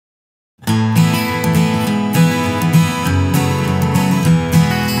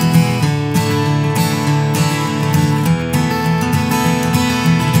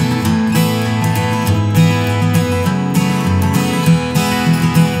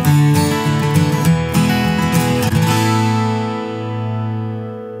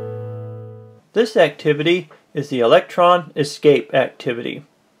This activity is the electron escape activity.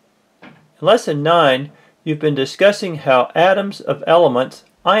 In Lesson 9, you've been discussing how atoms of elements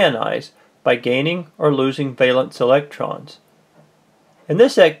ionize by gaining or losing valence electrons. In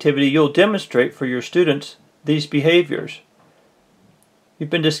this activity, you'll demonstrate for your students these behaviors. You've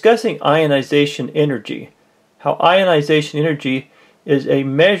been discussing ionization energy, how ionization energy is a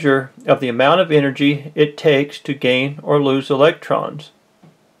measure of the amount of energy it takes to gain or lose electrons.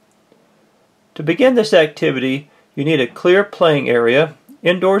 To begin this activity, you need a clear playing area.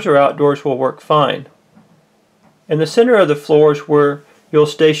 Indoors or outdoors will work fine. In the center of the floor is where you'll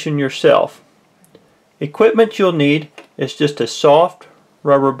station yourself. Equipment you'll need is just a soft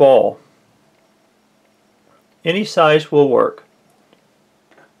rubber ball. Any size will work.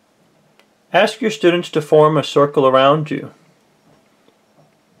 Ask your students to form a circle around you.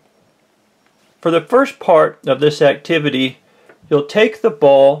 For the first part of this activity, you'll take the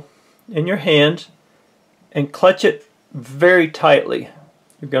ball in your hands and clutch it very tightly.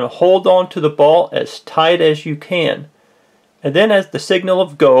 You're going to hold on to the ball as tight as you can. And then at the signal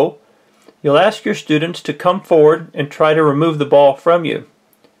of go, you'll ask your students to come forward and try to remove the ball from you.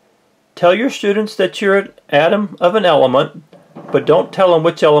 Tell your students that you're an atom of an element, but don't tell them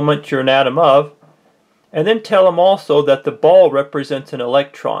which element you're an atom of. And then tell them also that the ball represents an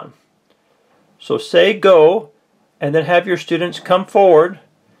electron. So say go, and then have your students come forward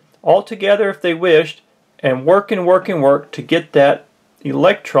all together if they wished, and work to get that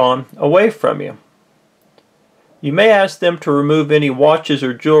electron away from you. You may ask them to remove any watches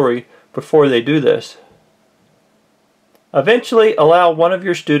or jewelry before they do this. Eventually, allow one of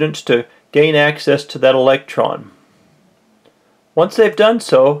your students to gain access to that electron. Once they've done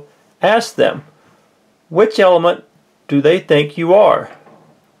so, ask them, which element do they think you are?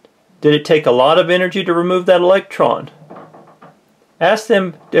 Did it take a lot of energy to remove that electron? Ask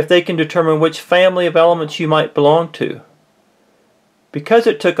them if they can determine which family of elements you might belong to. Because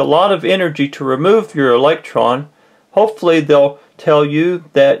it took a lot of energy to remove your electron, hopefully they'll tell you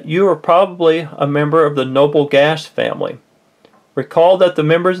that you are probably a member of the noble gas family. Recall that the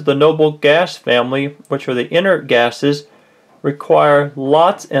members of the noble gas family, which are the inert gases, require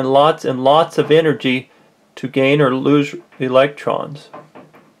lots and lots and lots of energy to gain or lose electrons.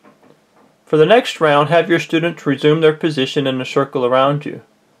 For the next round, have your students resume their position in a circle around you.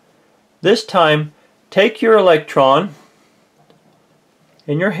 This time, take your electron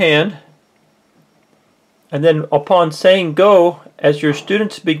in your hand, and then upon saying go, as your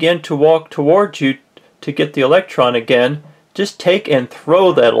students begin to walk towards you to get the electron again, just take and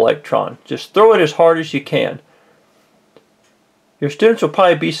throw that electron. Just throw it as hard as you can. Your students will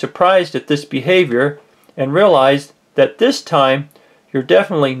probably be surprised at this behavior and realize that this time you're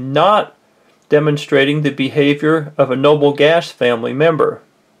definitely not demonstrating the behavior of a noble gas family member.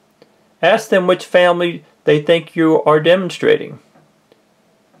 Ask them which family they think you are demonstrating.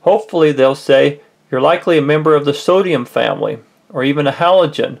 Hopefully they'll say you're likely a member of the sodium family, or even a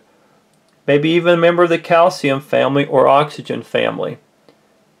halogen, maybe even a member of the calcium family or oxygen family.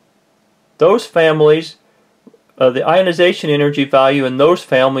 Those families, the ionization energy value in those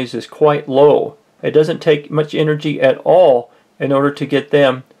families is quite low. It doesn't take much energy at all in order to get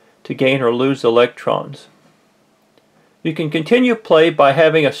them to gain or lose electrons. You can continue play by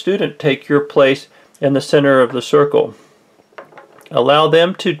having a student take your place in the center of the circle. Allow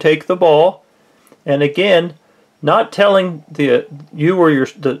them to take the ball, and again, not telling you or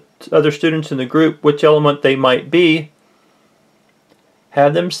the other students in the group which element they might be.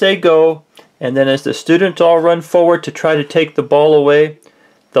 Have them say go, and then as the students all run forward to try to take the ball away,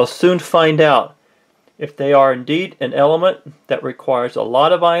 they'll soon find out if they are indeed an element that requires a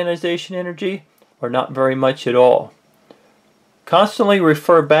lot of ionization energy or not very much at all. Constantly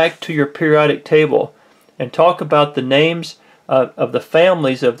refer back to your periodic table and talk about the names of the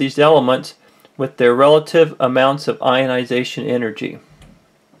families of these elements with their relative amounts of ionization energy.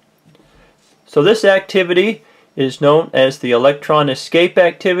 So this activity is known as the electron escape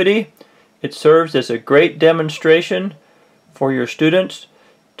activity. It serves as a great demonstration for your students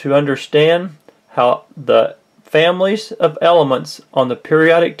to understand how the families of elements on the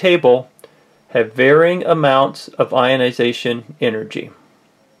periodic table have varying amounts of ionization energy.